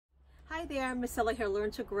Hi there, Misilla here,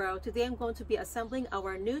 Learn to Grow. Today I'm going to be assembling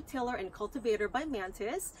our new tiller and cultivator by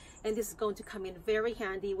Mantis, and this is going to come in very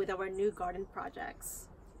handy with our new garden projects.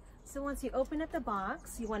 So once you open up the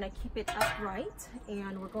box, you want to keep it upright,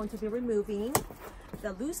 and we're going to be removing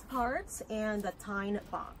the loose parts and the tine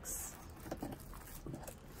box.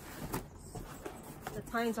 The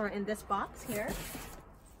tines are in this box here.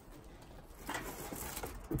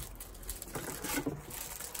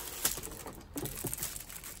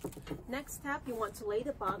 Next step, you want to lay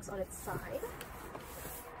the box on its side.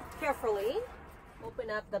 Carefully open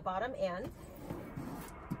up the bottom end.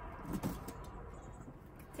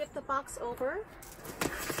 Tip the box over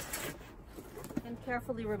and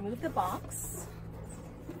carefully remove the box.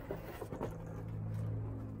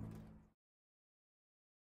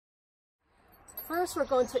 First, we're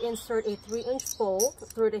going to insert a 3-inch bolt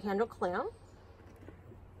through the handle clamp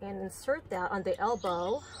and insert that on the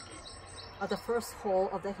elbow of the first hole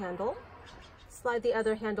of the handle. Slide the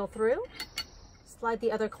other handle through, slide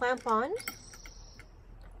the other clamp on,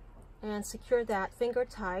 and secure that finger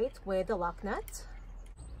tight with the lock nut.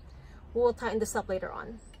 We'll tighten this up later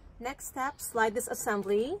on. Next step, slide this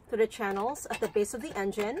assembly through the channels at the base of the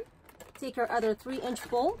engine. Take your other 3-inch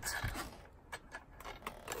bolt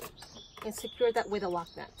and secure that with a lock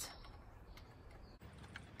nut.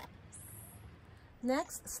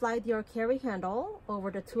 Next, slide your carry handle over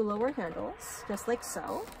the 2 lower handles, just like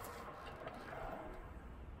so.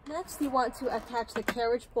 Next, you want to attach the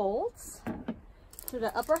carriage bolts to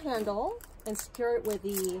the upper handle and secure it with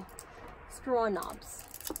the screw-on knobs.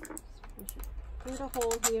 Through the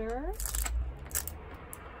hole here.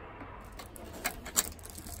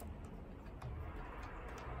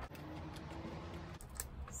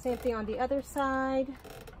 Same thing on the other side.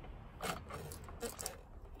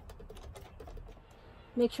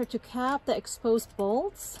 Make sure to cap the exposed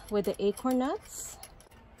bolts with the acorn nuts.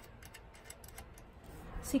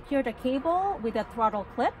 Secure the cable with a throttle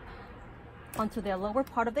clip onto the lower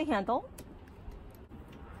part of the handle.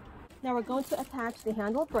 Now we're going to attach the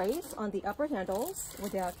handle brace on the upper handles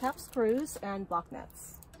with the cap screws and block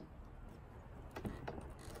nuts.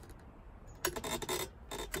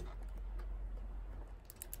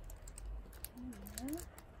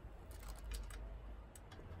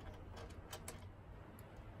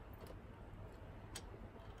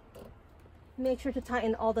 Make sure to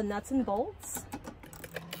tighten all the nuts and bolts.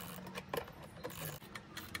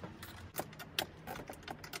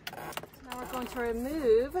 Now we're going to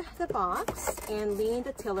remove the box and lean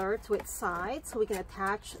the tiller to its side so we can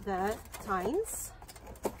attach the tines.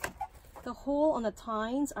 The hole on the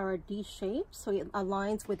tines are a D shape, so it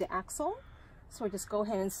aligns with the axle. So just go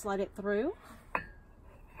ahead and slide it through.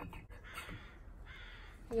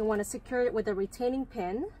 You want to secure it with a retaining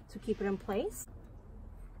pin to keep it in place.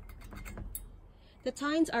 The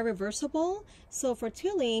tines are reversible, so for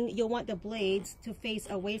tilling, you'll want the blades to face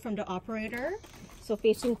away from the operator, so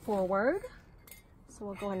facing forward. So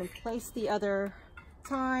we'll go ahead and place the other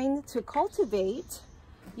tine. To cultivate,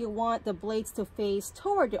 you want the blades to face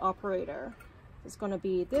toward the operator. It's going to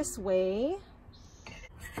be this way.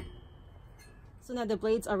 So now the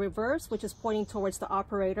blades are reversed, which is pointing towards the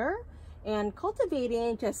operator. And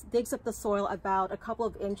cultivating just digs up the soil about a couple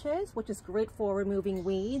of inches, which is great for removing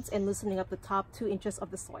weeds and loosening up the top 2 inches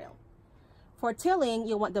of the soil. For tilling,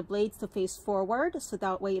 you want the blades to face forward, so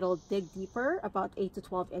that way it'll dig deeper, about 8 to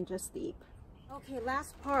 12 inches deep. Okay,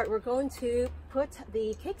 last part, we're going to put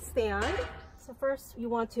the kickstand. So first, you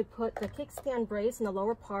want to put the kickstand brace in the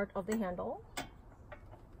lower part of the handle.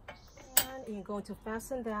 And you're going to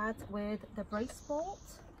fasten that with the brace bolt.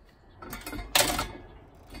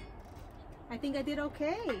 I think I did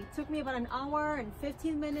okay. It took me about an hour and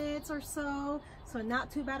 15 minutes or so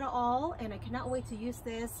not too bad at all, and I cannot wait to use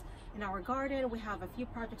this in our garden. We have a few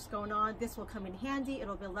projects going on. This will come in handy.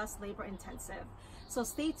 It'll be less labor intensive. So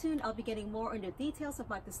stay tuned. I'll be getting more into details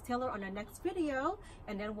about this tiller on our next video,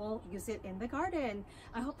 and then we'll use it in the garden.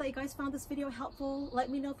 I hope that you guys found this video helpful. Let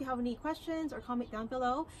me know if you have any questions or comment down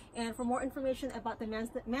below. And for more information about the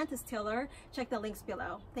Mantis tiller, check the links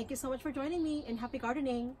below. Thank you so much for joining me, and happy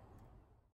gardening.